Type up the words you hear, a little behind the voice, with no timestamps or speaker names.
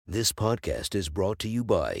This podcast is brought to you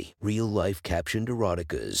by Real Life Captioned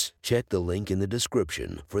Eroticas. Check the link in the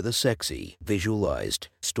description for the sexy, visualized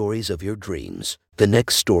stories of your dreams. The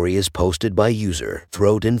next story is posted by user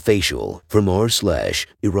Throat and Facial from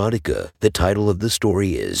r/erotica. The title of the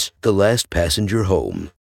story is The Last Passenger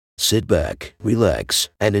Home. Sit back, relax,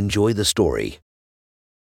 and enjoy the story.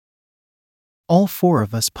 All four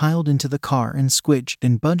of us piled into the car and squidged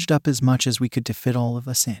and budged up as much as we could to fit all of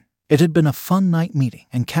us in. It had been a fun night meeting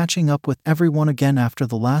and catching up with everyone again after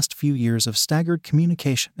the last few years of staggered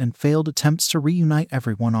communication and failed attempts to reunite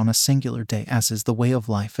everyone on a singular day, as is the way of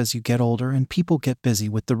life as you get older and people get busy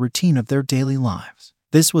with the routine of their daily lives.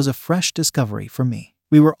 This was a fresh discovery for me.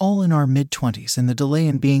 We were all in our mid-20s, and the delay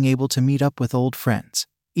in being able to meet up with old friends,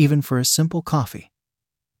 even for a simple coffee,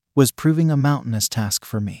 was proving a mountainous task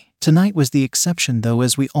for me. Tonight was the exception though,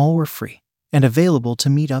 as we all were free and available to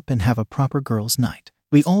meet up and have a proper girls' night.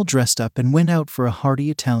 We all dressed up and went out for a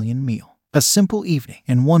hearty Italian meal. A simple evening,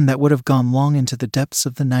 and one that would have gone long into the depths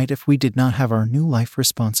of the night if we did not have our new life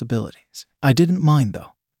responsibilities. I didn't mind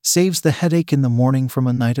though. Saves the headache in the morning from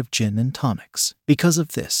a night of gin and tonics. Because of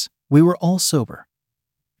this, we were all sober.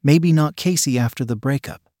 Maybe not Casey after the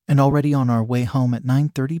breakup, and already on our way home at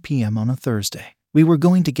 9:30 p.m. on a Thursday. We were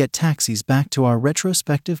going to get taxis back to our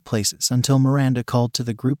retrospective places until Miranda called to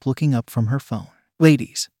the group looking up from her phone.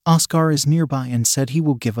 "Ladies, Oscar is nearby and said he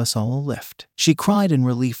will give us all a lift." She cried in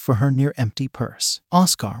relief for her near-empty purse.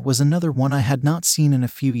 Oscar was another one I had not seen in a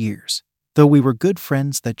few years, though we were good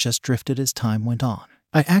friends that just drifted as time went on.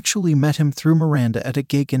 I actually met him through Miranda at a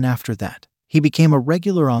gig, and after that, he became a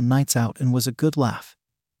regular on nights out and was a good laugh.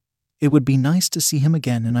 It would be nice to see him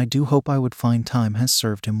again, and I do hope I would find time has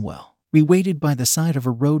served him well. We waited by the side of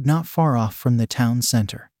a road not far off from the town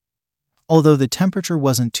center. Although the temperature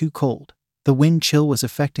wasn't too cold, the wind chill was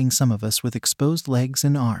affecting some of us with exposed legs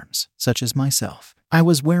and arms, such as myself. I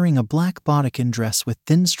was wearing a black bodycon dress with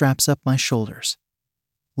thin straps up my shoulders,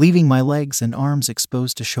 leaving my legs and arms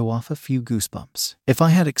exposed to show off a few goosebumps. If I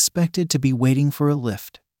had expected to be waiting for a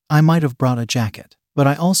lift, I might have brought a jacket, but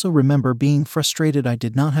I also remember being frustrated I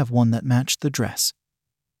did not have one that matched the dress.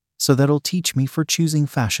 So that'll teach me for choosing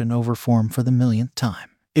fashion over form for the millionth time.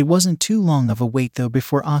 It wasn't too long of a wait though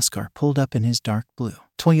before Oscar pulled up in his dark blue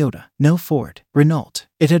Toyota, no Ford, Renault.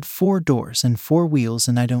 It had 4 doors and 4 wheels,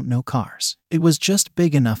 and I don't know cars. It was just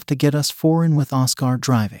big enough to get us 4 in, with Oscar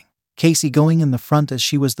driving, Casey going in the front as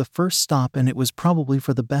she was the first stop, and it was probably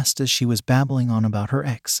for the best as she was babbling on about her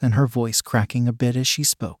ex and her voice cracking a bit as she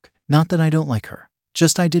spoke. Not that I don't like her,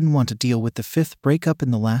 just I didn't want to deal with the 5th breakup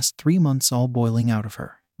in the last 3 months all boiling out of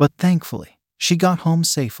her. But thankfully, she got home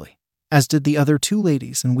safely, as did the other 2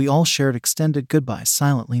 ladies, and we all shared extended goodbyes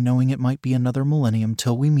silently, knowing it might be another millennium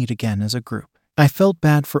till we meet again as a group. I felt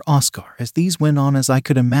bad for Oscar as these went on, as I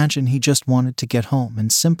could imagine he just wanted to get home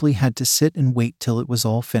and simply had to sit and wait till it was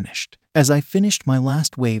all finished. As I finished my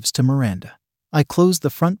last waves to Miranda, I closed the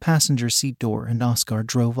front passenger seat door and Oscar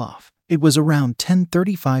drove off. It was around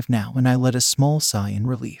 10:35 now, and I let a small sigh in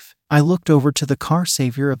relief. I looked over to the car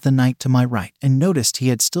savior of the night to my right and noticed he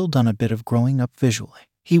had still done a bit of growing up visually.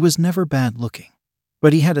 He was never bad looking,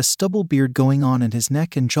 but he had a stubble beard going on, and his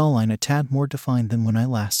neck and jawline a tad more defined than when I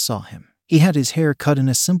last saw him. He had his hair cut in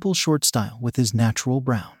a simple short style with his natural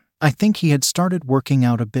brown. I think he had started working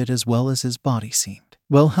out a bit, as well as his body seemed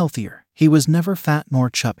well healthier. He was never fat nor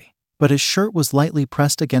chubby, but his shirt was lightly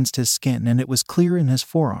pressed against his skin, and it was clear in his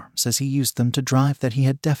forearms as he used them to drive that he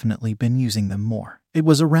had definitely been using them more. It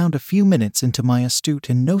was around a few minutes into my astute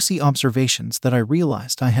and nosy observations that I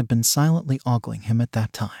realized I had been silently ogling him at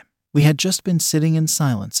that time. We had just been sitting in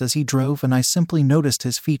silence as he drove, and I simply noticed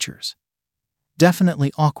his features.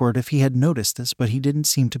 Definitely awkward if he had noticed this, but he didn't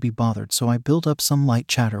seem to be bothered, so I built up some light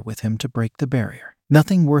chatter with him to break the barrier.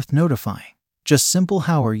 Nothing worth notifying. Just simple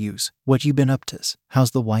 "how are yous, what you been up to's,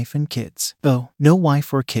 how's the wife and kids?" Oh, no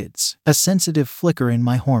wife or kids. A sensitive flicker in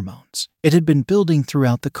my hormones. It had been building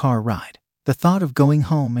throughout the car ride. The thought of going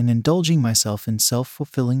home and indulging myself in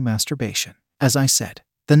self-fulfilling masturbation. As I said,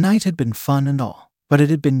 the night had been fun and all, but it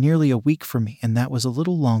had been nearly a week for me, and that was a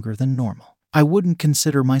little longer than normal. I wouldn't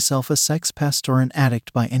consider myself a sex pest or an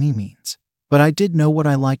addict by any means, but I did know what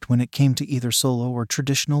I liked when it came to either solo or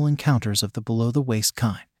traditional encounters of the below-the-waist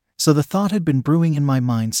kind. So the thought had been brewing in my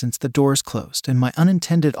mind since the doors closed, and my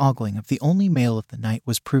unintended ogling of the only male of the night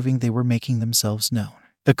was proving they were making themselves known.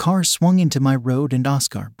 The car swung into my road, and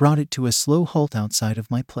Oscar brought it to a slow halt outside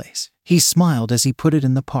of my place. He smiled as he put it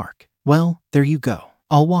in the park. "Well, there you go.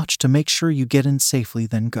 I'll watch to make sure you get in safely,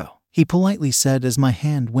 then go," he politely said as my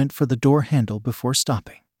hand went for the door handle before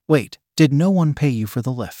stopping. "Wait, did no one pay you for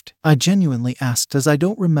the lift?" I genuinely asked, as I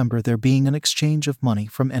don't remember there being an exchange of money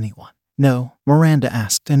from anyone. No, Miranda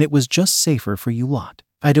asked, and it was just safer for you lot.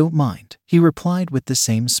 I don't mind, he replied with the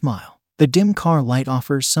same smile. The dim car light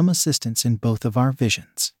offers some assistance in both of our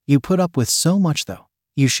visions. You put up with so much though.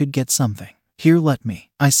 You should get something. Here, let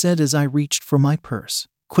me, I said as I reached for my purse,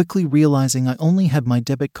 quickly realizing I only had my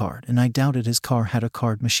debit card and I doubted his car had a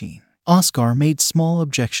card machine. Oscar made small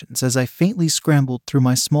objections as I faintly scrambled through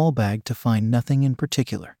my small bag to find nothing in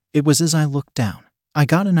particular. It was as I looked down, I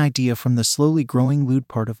got an idea from the slowly growing lewd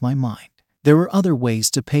part of my mind. There were other ways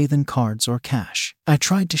to pay than cards or cash. I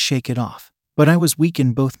tried to shake it off, but I was weak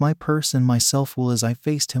in both my purse and my self-will as I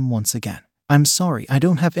faced him once again. I'm sorry, I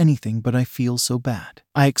don't have anything, but I feel so bad,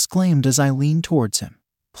 I exclaimed as I leaned towards him,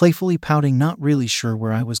 playfully pouting, not really sure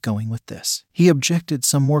where I was going with this. He objected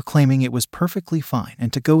some more, claiming it was perfectly fine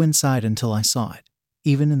and to go inside until I saw it,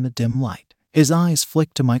 even in the dim light. His eyes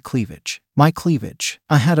flicked to my cleavage. My cleavage.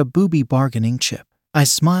 I had a booby bargaining chip. I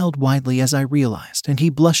smiled widely as I realized, and he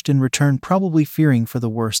blushed in return, probably fearing for the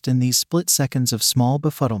worst in these split seconds of small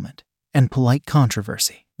befuddlement and polite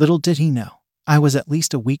controversy. Little did he know, I was at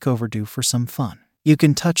least a week overdue for some fun. You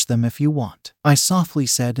can touch them if you want, I softly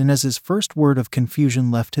said, and as his first word of confusion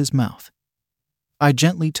left his mouth, I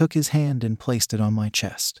gently took his hand and placed it on my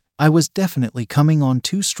chest. I was definitely coming on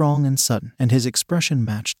too strong and sudden, and his expression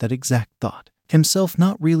matched that exact thought, himself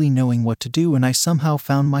not really knowing what to do, and I somehow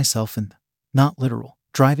found myself in the, not literal,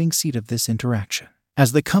 driving seat of this interaction.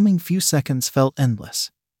 As the coming few seconds felt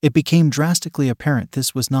endless, it became drastically apparent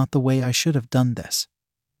this was not the way I should have done this,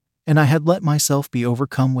 and I had let myself be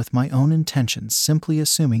overcome with my own intentions, simply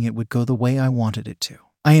assuming it would go the way I wanted it to.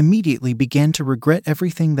 I immediately began to regret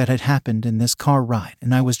everything that had happened in this car ride,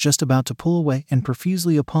 and I was just about to pull away and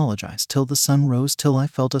profusely apologize till the sun rose, till I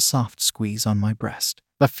felt a soft squeeze on my breast.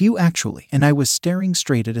 A few actually, and I was staring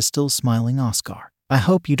straight at a still smiling Oscar. I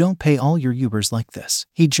hope you don't pay all your Ubers like this,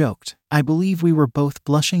 he joked. I believe we were both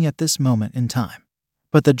blushing at this moment in time,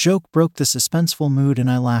 but the joke broke the suspenseful mood and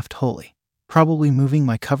I laughed wholly, probably moving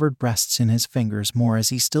my covered breasts in his fingers more as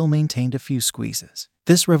he still maintained a few squeezes.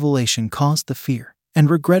 This revelation caused the fear and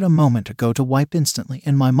regret a moment ago to wipe instantly,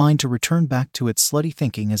 and my mind to return back to its slutty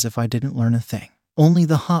thinking as if I didn't learn a thing. Only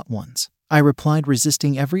the hot ones, I replied,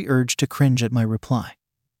 resisting every urge to cringe at my reply,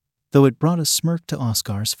 though it brought a smirk to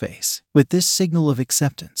Oscar's face. With this signal of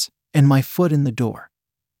acceptance, and my foot in the door,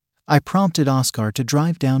 I prompted Oscar to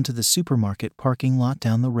drive down to the supermarket parking lot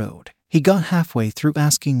down the road. He got halfway through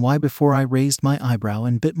asking why before I raised my eyebrow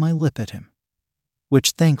and bit my lip at him,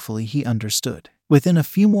 which thankfully he understood. Within a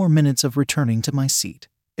few more minutes of returning to my seat,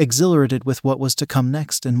 exhilarated with what was to come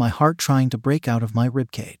next and my heart trying to break out of my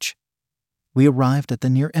ribcage, we arrived at the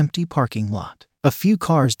near empty parking lot. A few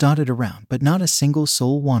cars dotted around, but not a single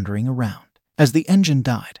soul wandering around. As the engine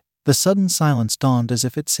died, the sudden silence dawned as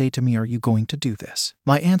if it say to me, "Are you going to do this?"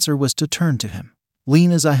 My answer was to turn to him,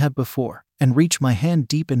 lean as I had before, and reach my hand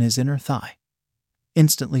deep in his inner thigh,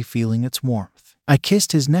 instantly feeling its warmth. I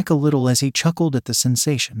kissed his neck a little as he chuckled at the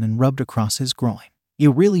sensation and rubbed across his groin.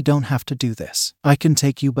 "You really don't have to do this. I can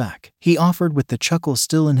take you back," he offered with the chuckle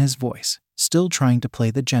still in his voice, still trying to play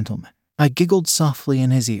the gentleman. I giggled softly in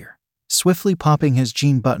his ear, swiftly popping his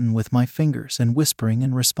jean button with my fingers and whispering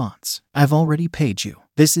in response, "I've already paid you.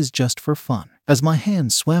 This is just for fun." As my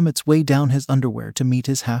hand swam its way down his underwear to meet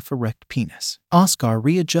his half-erect penis, Oscar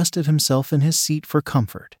readjusted himself in his seat for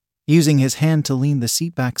comfort, using his hand to lean the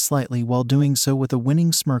seat back slightly while doing so with a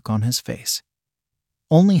winning smirk on his face,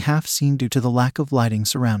 only half seen due to the lack of lighting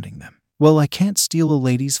surrounding them. "Well, I can't steal a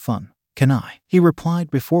lady's fun, can I?" he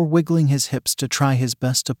replied before wiggling his hips to try his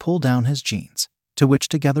best to pull down his jeans, to which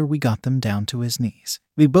together we got them down to his knees.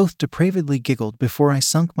 We both depravedly giggled before I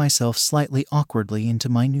sunk myself slightly awkwardly into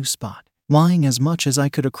my new spot, lying as much as I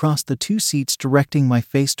could across the two seats, directing my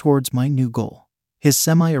face towards my new goal, his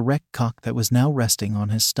semi-erect cock that was now resting on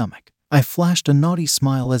his stomach. I flashed a naughty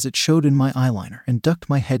smile as it showed in my eyeliner and ducked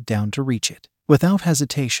my head down to reach it. Without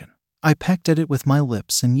hesitation, I pecked at it with my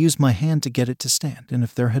lips and used my hand to get it to stand, and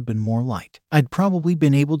if there had been more light, I'd probably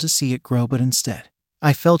been able to see it grow, but instead,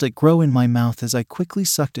 I felt it grow in my mouth as I quickly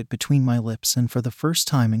sucked it between my lips, and for the first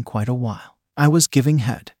time in quite a while, I was giving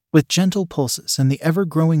head. With gentle pulses and the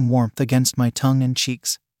ever-growing warmth against my tongue and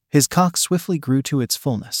cheeks, his cock swiftly grew to its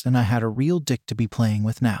fullness, and I had a real dick to be playing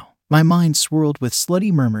with now. My mind swirled with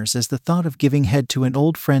slutty murmurs as the thought of giving head to an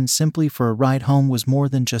old friend simply for a ride home was more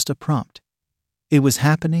than just a prompt. It was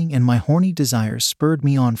happening, and my horny desires spurred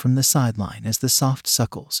me on from the sideline as the soft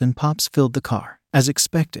suckles and pops filled the car. As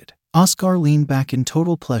expected, Oscar leaned back in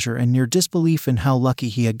total pleasure and near disbelief in how lucky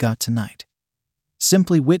he had got tonight,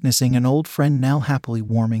 simply witnessing an old friend now happily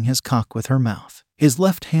warming his cock with her mouth. His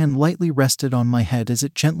left hand lightly rested on my head as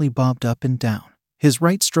it gently bobbed up and down, his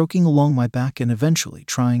right stroking along my back and eventually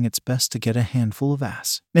trying its best to get a handful of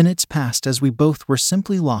ass. Minutes passed as we both were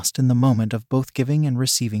simply lost in the moment of both giving and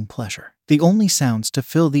receiving pleasure. The only sounds to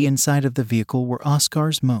fill the inside of the vehicle were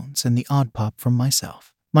Oscar's moans and the odd pop from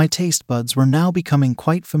myself. My taste buds were now becoming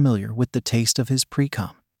quite familiar with the taste of his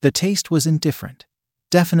pre-cum. The taste was indifferent,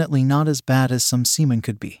 definitely not as bad as some semen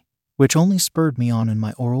could be, which only spurred me on in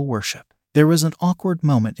my oral worship. There was an awkward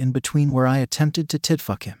moment in between where I attempted to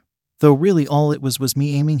titfuck him, though really all it was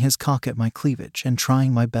me aiming his cock at my cleavage and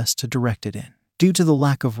trying my best to direct it in. Due to the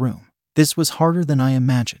lack of room, this was harder than I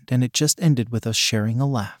imagined, and it just ended with us sharing a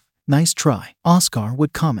laugh. "Nice try," Oscar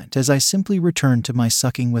would comment as I simply returned to my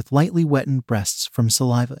sucking with lightly wetted breasts from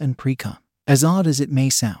saliva and pre-cum. As odd as it may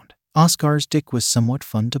sound, Oscar's dick was somewhat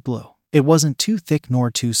fun to blow. It wasn't too thick nor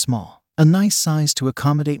too small, a nice size to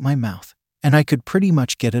accommodate my mouth, and I could pretty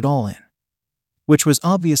much get it all in, which was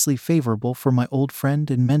obviously favorable for my old friend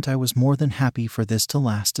and meant I was more than happy for this to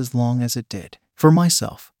last as long as it did. For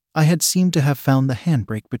myself, I had seemed to have found the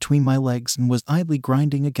handbrake between my legs and was idly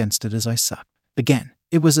grinding against it as I sucked. Again,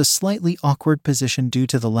 it was a slightly awkward position due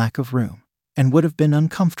to the lack of room, and would have been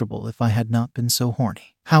uncomfortable if I had not been so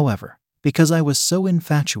horny. However, because I was so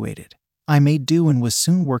infatuated, I made do and was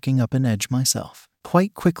soon working up an edge myself.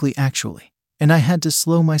 Quite quickly actually, and I had to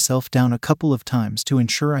slow myself down a couple of times to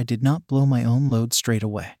ensure I did not blow my own load straight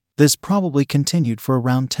away. This probably continued for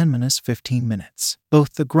around 10–15 minutes,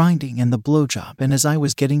 both the grinding and the blowjob, and as I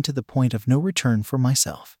was getting to the point of no return for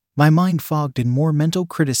myself, my mind fogged in more mental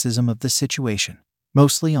criticism of the situation,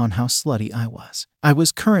 mostly on how slutty I was. I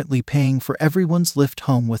was currently paying for everyone's lift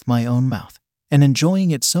home with my own mouth, and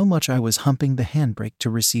enjoying it so much I was humping the handbrake to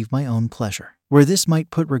receive my own pleasure. Where this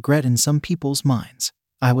might put regret in some people's minds,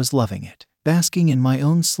 I was loving it, basking in my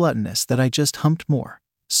own sluttiness that I just humped more,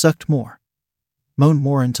 sucked more, moaned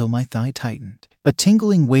more until my thigh tightened. A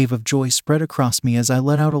tingling wave of joy spread across me as I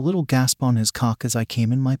let out a little gasp on his cock as I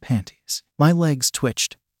came in my panties. My legs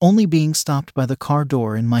twitched, only being stopped by the car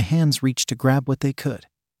door, and my hands reached to grab what they could,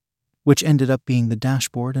 which ended up being the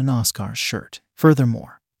dashboard and Oscar's shirt.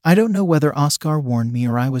 Furthermore, I don't know whether Oscar warned me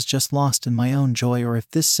or I was just lost in my own joy or if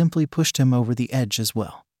this simply pushed him over the edge as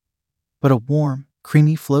well, but a warm,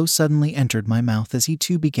 creamy flow suddenly entered my mouth as he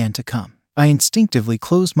too began to come. I instinctively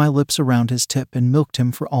closed my lips around his tip and milked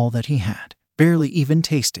him for all that he had, barely even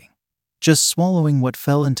tasting, just swallowing what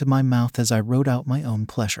fell into my mouth as I wrote out my own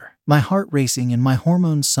pleasure. My heart racing and my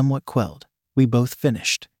hormones somewhat quelled, we both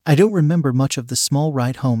finished. I don't remember much of the small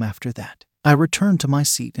ride home after that. I returned to my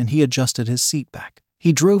seat and he adjusted his seat back.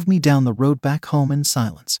 He drove me down the road back home in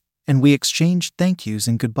silence, and we exchanged thank yous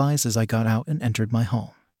and goodbyes as I got out and entered my home.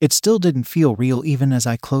 It still didn't feel real even as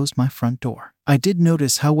I closed my front door. I did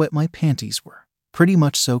notice how wet my panties were, pretty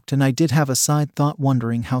much soaked, and I did have a side thought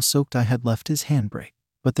wondering how soaked I had left his handbrake,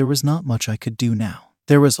 but there was not much I could do now.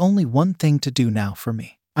 There was only one thing to do now for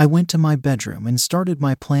me. I went to my bedroom and started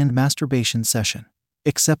my planned masturbation session,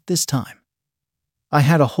 except this time I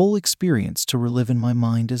had a whole experience to relive in my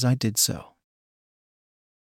mind as I did so.